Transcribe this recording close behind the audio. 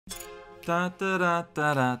Da da da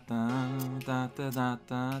da da da da da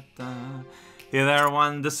da da. Hey there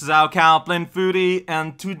everyone, this is Alcal playing Foodie,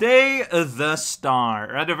 and today the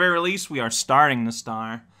star. Or at the very least, we are starting the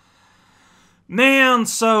star. Man,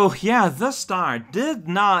 so yeah, the star did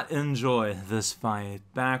not enjoy this fight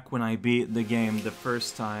back when I beat the game the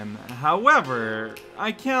first time. However,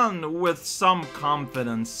 I can with some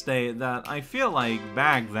confidence state that I feel like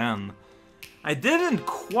back then, I didn't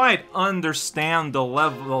quite understand the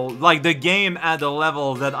level, like the game at the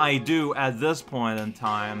level that I do at this point in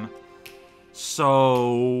time.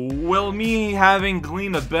 So, will me having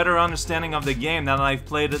gleaned a better understanding of the game now that I've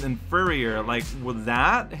played it in Furier, like, would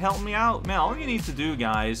that help me out? Man, all you need to do,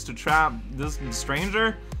 guys, to trap this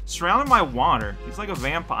stranger, surround him by water. He's like a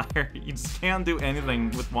vampire. You just can't do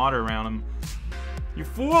anything with water around him. You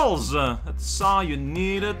fools! That's all you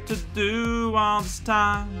needed to do all this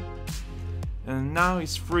time. And now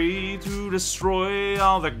he's free to destroy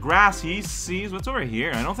all the grass he sees. What's over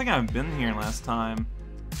here? I don't think I've been here last time.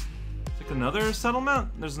 Like another settlement?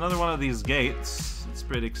 There's another one of these gates. It's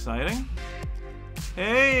pretty exciting.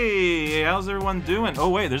 Hey, how's everyone doing? Oh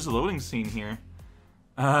wait, there's a loading scene here.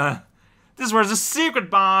 This is where's the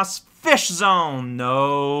secret boss, Fish Zone.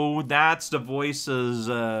 No, that's the Voice's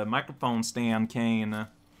microphone stand, Kane.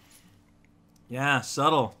 Yeah,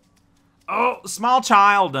 subtle. Oh, small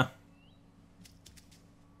child.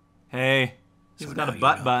 Hey, he's got a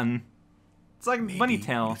butt button. It's like bunny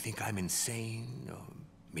tail. You think I'm insane, or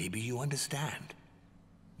maybe you understand.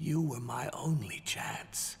 You were my only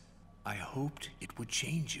chance. I hoped it would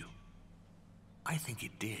change you. I think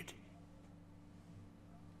it did.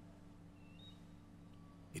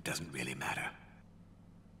 It doesn't really matter.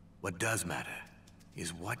 What does matter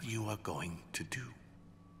is what you are going to do.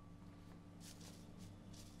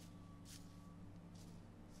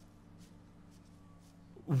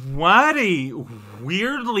 What a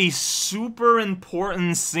weirdly super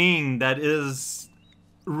important scene that is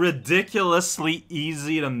ridiculously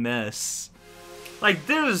easy to miss. Like,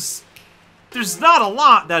 there's not a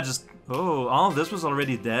lot that just... Oh, all of this was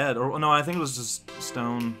already dead. Or, no, I think it was just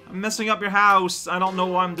stone. I'm messing up your house. I don't know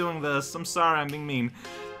why I'm doing this. I'm sorry, I'm being mean.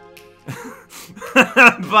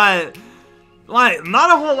 But, like,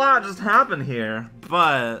 not a whole lot just happened here.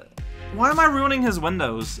 But, why am I ruining his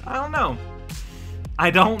windows? I don't know. I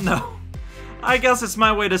don't know. I guess it's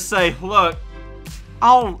my way to say, look,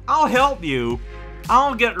 I'll help you.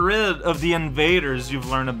 I'll get rid of the invaders you've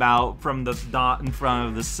learned about from the dot in front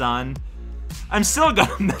of the sun. I'm still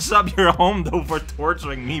gonna mess up your home though for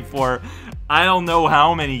torturing me for I don't know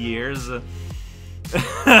how many years.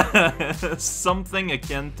 Something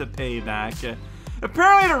akin to payback.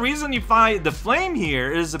 Apparently the reason you find the flame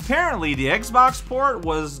here is apparently the Xbox port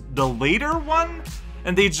was the later one.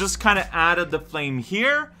 And they just kind of added the flame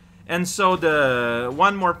here. And so the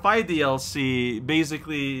One More Fight DLC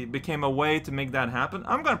basically became a way to make that happen.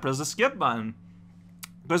 I'm going to press the skip button,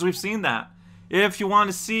 because we've seen that. If you want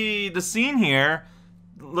to see the scene here,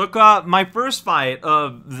 look up my first fight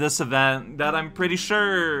of this event that I'm pretty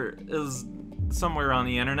sure is somewhere on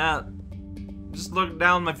the internet. Just look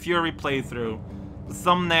down my Fury playthrough. The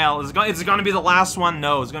thumbnail, is it's going to be the last one?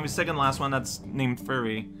 No, it's going to be the second last one that's named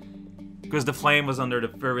Fury. Because the flame was under the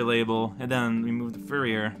Furry label, and then we moved to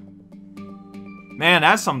Furier. Man,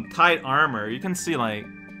 that's some tight armor. You can see, like,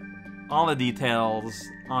 all the details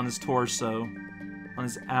on his torso, on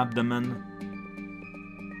his abdomen.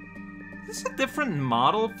 Is this a different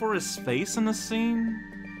model for his face in the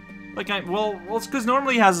scene? Like, well, it's because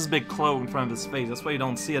normally he has this big cloak in front of his face. That's why you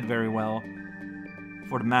don't see it very well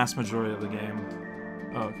for the mass majority of the game.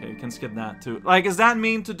 Oh, okay, you can skip that too. Like, is that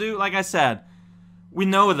mean to do? Like I said, we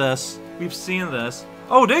know this. We've seen this.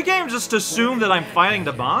 Oh, the game just assumed that I'm fighting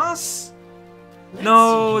the boss?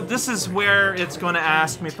 No, this is where it's going to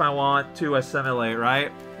ask me if I want to assimilate,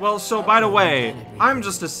 right? Well, so by the way, I'm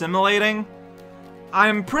just assimilating.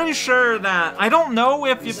 I'm pretty sure that... I don't know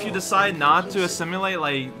if you decide not to assimilate,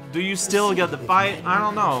 like, do you still get the fight? I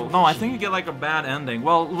don't know. No, I think you get, like, a bad ending.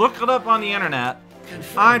 Well, look it up on the internet.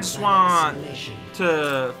 I just want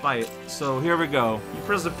to fight. So here we go. You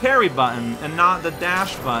press the parry button and not the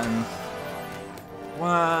dash button.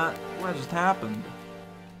 What just happened?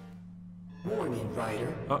 Warning,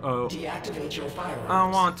 Rider. Uh-oh. Deactivate your firearms. I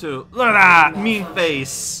don't want to. Look at that! Mean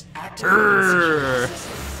face!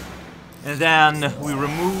 Urgh. And then we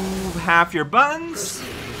remove half your buttons.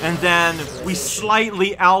 And then we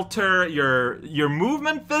slightly alter your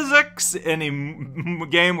movement physics in a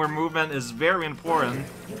game where movement is very important.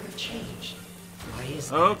 You have changed. Why is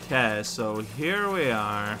that? Okay, so here we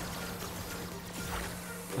are.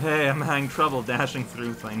 Hey, I'm having trouble dashing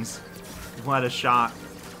through things. What a shock.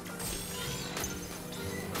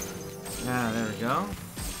 Yeah, there we go.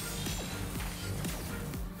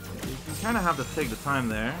 You kind of have to take the time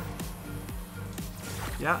there.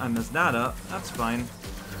 Yeah, I messed that up. That's fine.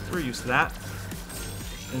 We're used to that.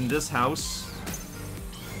 In this house.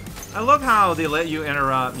 I love how they let you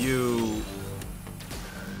interrupt your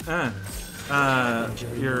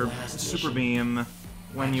super beam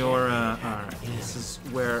when you're, alright, this is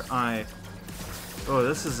where oh,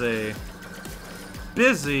 this is a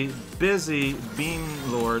busy beam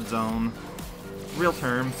lord zone. Real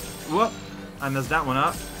term. Whoop! I messed that one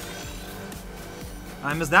up.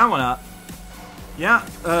 Yeah,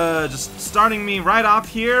 just starting me right off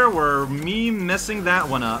here, were me messing that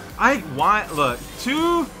one up. Look,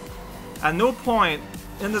 at no point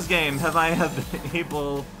in this game have I been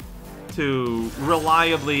able to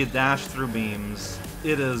reliably dash through beams.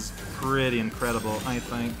 It is pretty incredible, I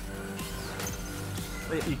think.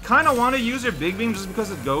 You kind of want to use your big beam just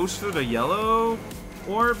because it goes through the yellow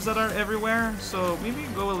orbs that are everywhere, so maybe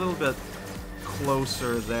go a little bit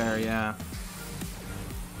closer there, yeah.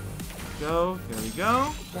 There we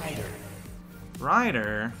go.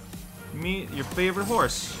 Rider? Meet your favorite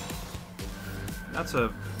horse. That's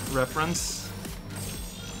a reference.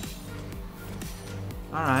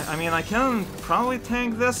 Alright, I mean, I can probably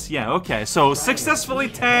tank this. Yeah, okay, so successfully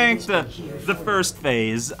tanked the first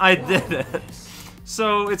phase. I did it.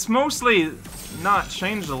 So it's mostly not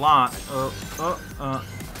changed a lot.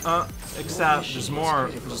 Except there's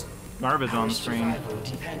more just garbage on the screen.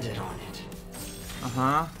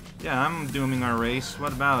 Uh-huh. Yeah, I'm dooming our race.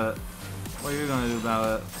 What about it? What are you gonna do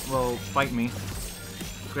about it? Well, fight me.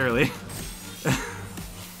 Clearly.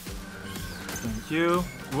 Thank you.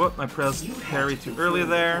 Whoop, I pressed parry too early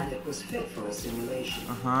there.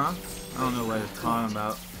 Uh-huh. I don't know what you're talking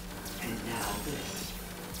about.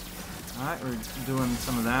 Alright, we're doing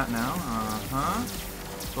some of that now. Uh-huh.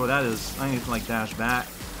 Oh, that is... I need to, like, dash back.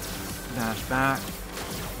 Dash back.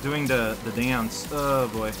 Doing the dance. Oh,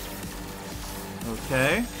 boy.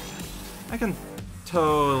 Okay. I can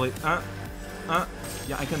totally...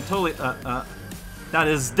 yeah, I can totally... That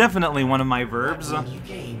is definitely one of my verbs.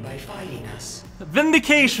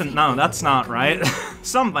 Vindication! No, that's not right.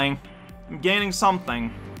 Something. I'm gaining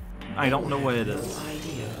something. I don't know what it is.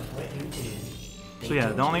 So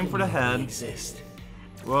yeah, don't aim for the head.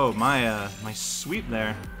 Whoa, my sweep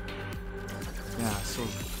there. Yeah, so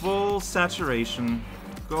full saturation.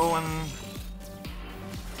 Going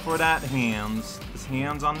for that hands. His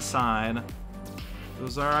hands on the side.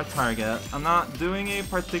 Those are our target. I'm not doing a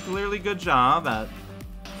particularly good job at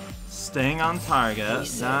staying on target.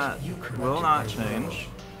 That will not change.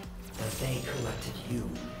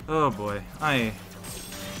 Oh boy,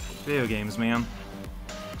 video games, man.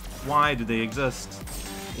 Why do they exist?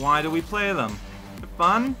 Why do we play them? They're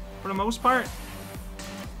fun, for the most part.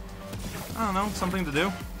 I don't know, something to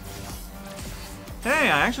do. Hey,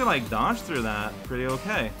 I actually like dodged through that pretty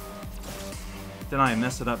okay. Then I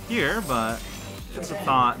mess it up here, but it's a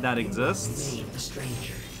thought that exists.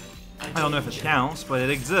 I don't know if it counts, but it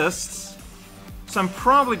exists. So I'm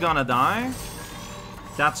probably gonna die.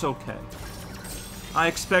 That's okay. I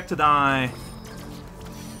expect to die,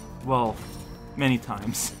 well, many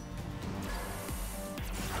times.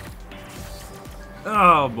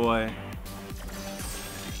 Oh boy.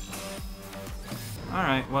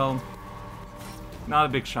 Alright, well, not a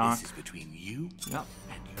big shock. This is between you. Yep.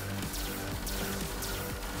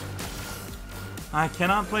 I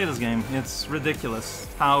cannot play this game. It's ridiculous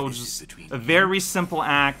how just a very simple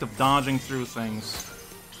act of dodging through things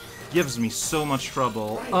gives me so much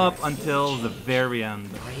trouble up until the very end.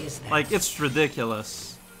 Like, it's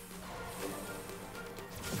ridiculous.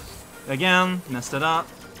 Again, messed it up.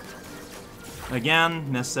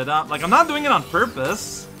 Again, messed it up. Like, I'm not doing it on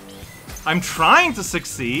purpose. I'm trying to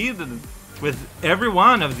succeed with every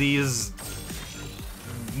one of these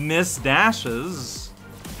missed dashes.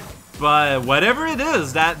 But whatever it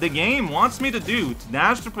is that the game wants me to do, to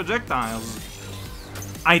dash the projectiles,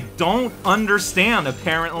 I don't understand,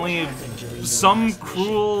 apparently, some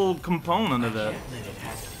cruel component of it.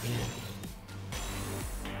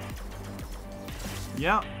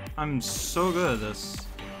 Yeah, I'm so good at this.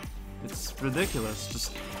 It's ridiculous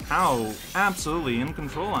just how absolutely in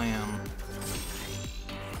control I am.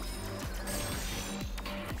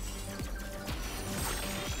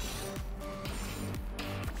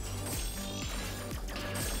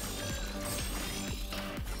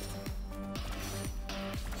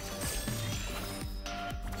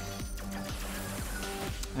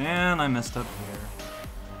 And I messed up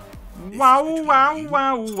here. Wow, wow,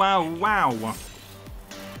 wow, wow, wow.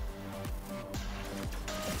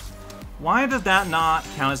 Why does that not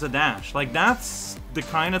count as a dash? Like, that's the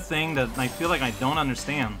kind of thing that I feel like I don't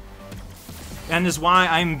understand. and is why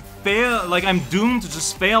I'm doomed to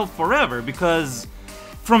just fail forever, because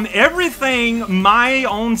from everything my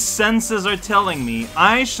own senses are telling me,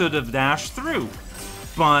 I should have dashed through.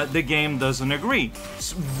 But the game doesn't agree.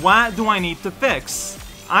 So what do I need to fix?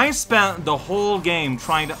 I spent the whole game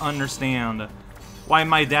trying to understand why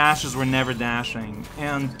my dashes were never dashing,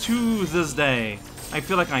 and to this day, I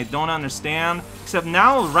feel like I don't understand, except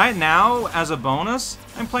now, right now, as a bonus,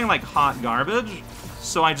 I'm playing like hot garbage,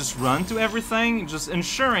 so I just run to everything, just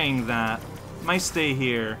ensuring that my stay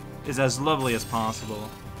here is as lovely as possible.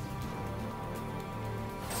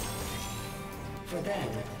 For then,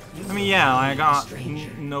 you I mean, yeah, I got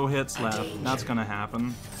no hits left. That's gonna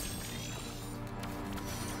happen.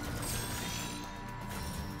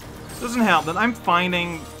 Doesn't help that I'm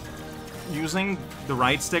finding using the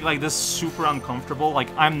right stick like this super uncomfortable. Like,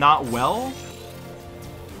 I'm not well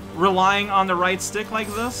relying on the right stick like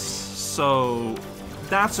this, so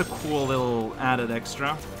that's a cool little added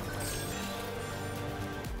extra.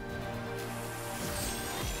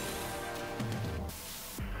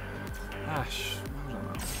 Gosh, I don't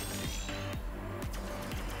know.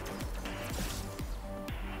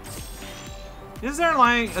 Is there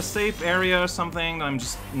like a safe area or something that I'm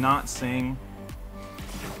just not seeing?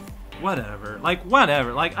 Whatever. Like,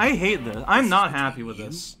 whatever. Like, I hate this. I'm not happy with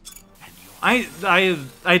this. I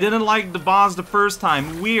didn't like the boss the first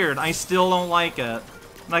time. Weird. I still don't like it.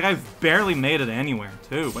 Like, I've barely made it anywhere,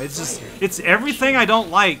 too. It's just, it's everything I don't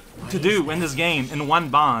like to do in this game in one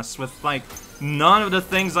boss with, like, none of the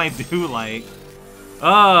things I do like.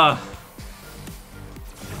 I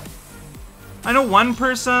know one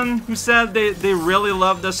person who said they really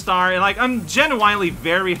love the star, and, like, I'm genuinely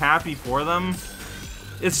very happy for them.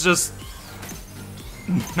 It's just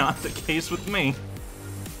not the case with me.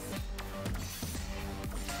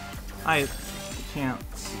 I can't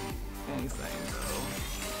see anything,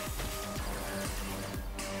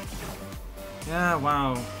 though. Yeah,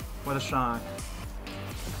 wow. What a shock.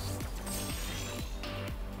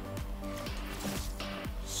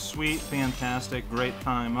 Sweet, fantastic, great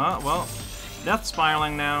time. Oh, well, that's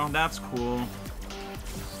spiraling now. That's cool.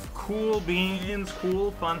 Cool beans,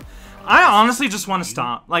 cool fun. I honestly just want to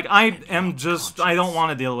stop. Like, I don't want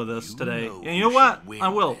to deal with this today. And you know what? I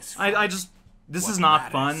will. I just, this is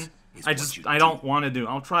not fun. I don't want to do it.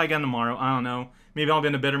 I'll try again tomorrow. I don't know. Maybe I'll be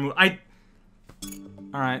in a better mood.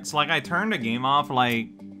 Alright, so, like, I turned the game off, like,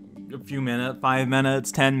 a few minutes, 5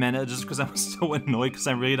 minutes, 10 minutes, just because I was so annoyed because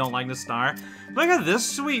I really don't like the star. Look at this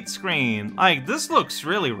sweet screen. Like, this looks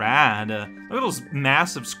really rad. Look at those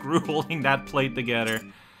massive screw holding that plate together.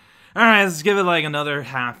 Alright, let's give it like another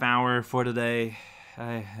half hour for today.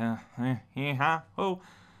 I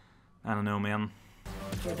don't know, man.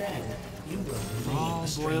 For then, you will remain All a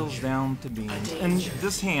boils stranger. down to beans. And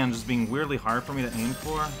this hand just being weirdly hard for me to aim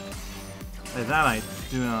for. Like, that I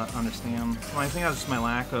do not understand. Well, I think that's just my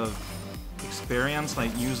lack of experience,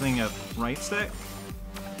 like using a right stick.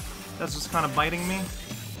 That's just kind of biting me.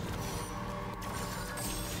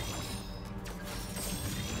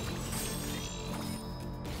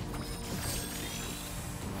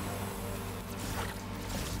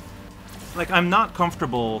 Like, I'm not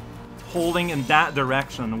comfortable holding in that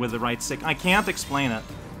direction with the right stick. I can't explain it.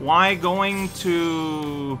 Why going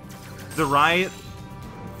to the right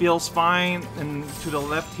feels fine and to the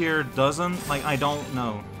left here doesn't? Like, I don't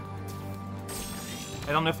know.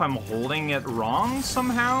 I don't know if I'm holding it wrong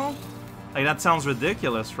somehow. Like, that sounds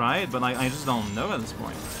ridiculous, right? But I just don't know at this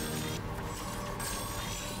point.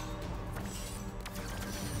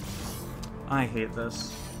 I hate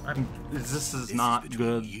this. This is not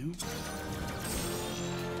good.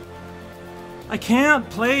 I can't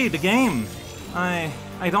play the game. I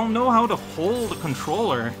don't know how to hold a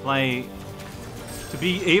controller, like, to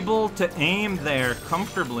be able to aim there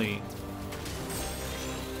comfortably.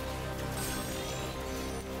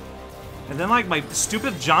 And then, like, my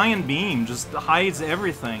stupid giant beam just hides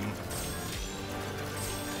everything.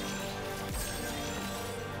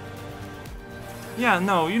 Yeah,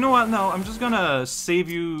 no, you know what? No, I'm just gonna save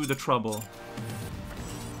you the trouble.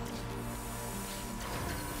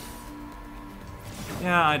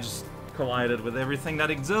 Yeah, I just collided with everything that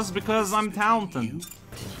exists because I'm talented.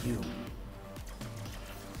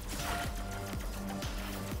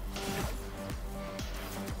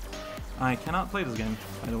 I cannot play this game,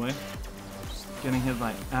 by the way. Just getting hit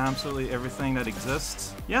by absolutely everything that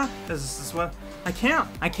exists. Yeah, this is what... I can't!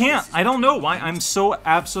 I don't know why I'm so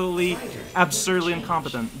absolutely, absurdly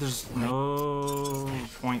incompetent. There's no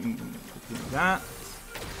point in doing that.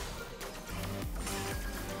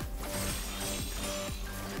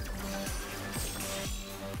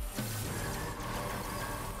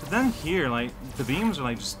 then here, like, the beams are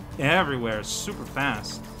like just everywhere, super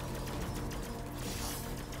fast.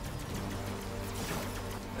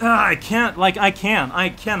 I can't, like, I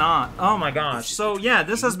cannot. Oh my gosh. So yeah,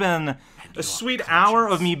 this has been a sweet hour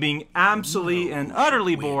of me being absolutely and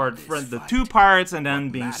utterly bored for the 2 parts and then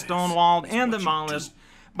being stonewalled and demolished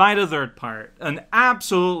by the 3rd part. An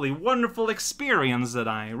absolutely wonderful experience that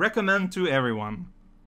I recommend to everyone.